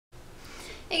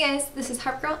guys, this is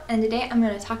Harpgirl, and today I'm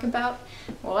going to talk about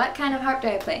what kind of harp do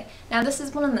I play. Now this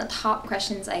is one of the top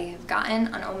questions I have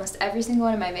gotten on almost every single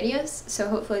one of my videos, so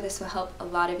hopefully this will help a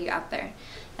lot of you out there.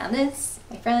 Now this,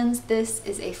 my friends, this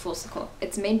is a Fullsicle.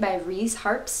 It's made by Rees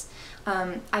Harps.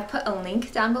 I put a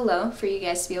link down below for you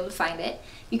guys to be able to find it.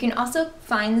 You can also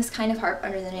find this kind of harp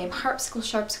under the name Harpsicle,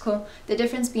 Sharpsicle, the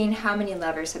difference being how many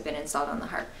levers have been installed on the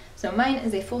harp. So mine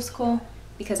is a Fullsicle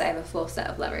because I have a full set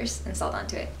of levers installed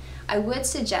onto it. I would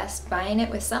suggest buying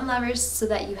it with some levers so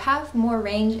that you have more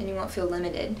range and you won't feel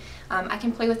limited. I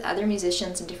can play with other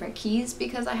musicians in different keys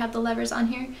because I have the levers on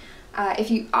here.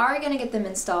 If you are going to get them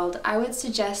installed, I would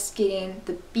suggest getting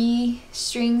the B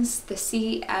strings, the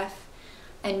C, F,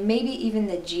 and maybe even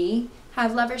the G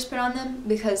have levers put on them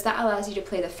because that allows you to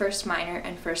play the first minor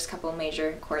and first couple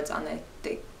major chords on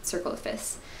the circle of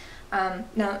fifths.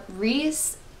 Now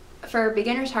Rees, for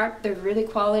beginner's harp, they're really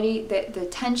quality. The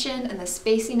tension and the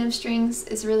spacing of strings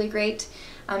is really great.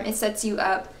 It sets you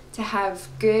up to have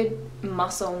good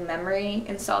muscle memory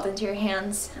installed into your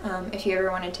hands if you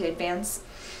ever wanted to advance.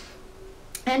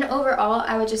 And overall,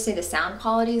 I would just say the sound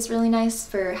quality is really nice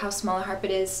for how small a harp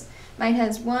it is. Mine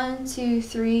has 1, 2,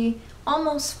 3,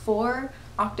 almost 4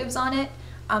 octaves on it.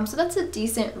 So that's a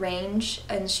decent range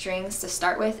in strings to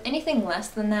start with. Anything less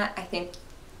than that, I think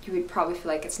you would probably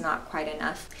feel like it's not quite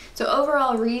enough. So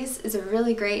overall, Rees is a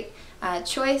really great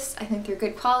choice. I think they're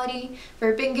good quality.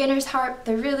 For a beginner's harp,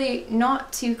 they're really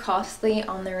not too costly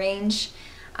on the range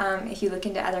if you look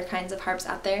into other kinds of harps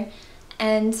out there.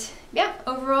 And yeah,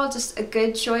 overall, just a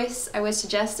good choice. I would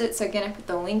suggest it. So again, I put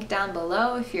the link down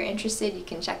below. If you're interested, you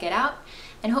can check it out.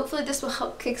 And hopefully this will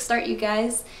help kickstart you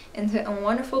guys into a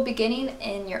wonderful beginning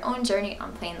in your own journey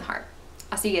on playing the harp.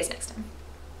 I'll see you guys next time.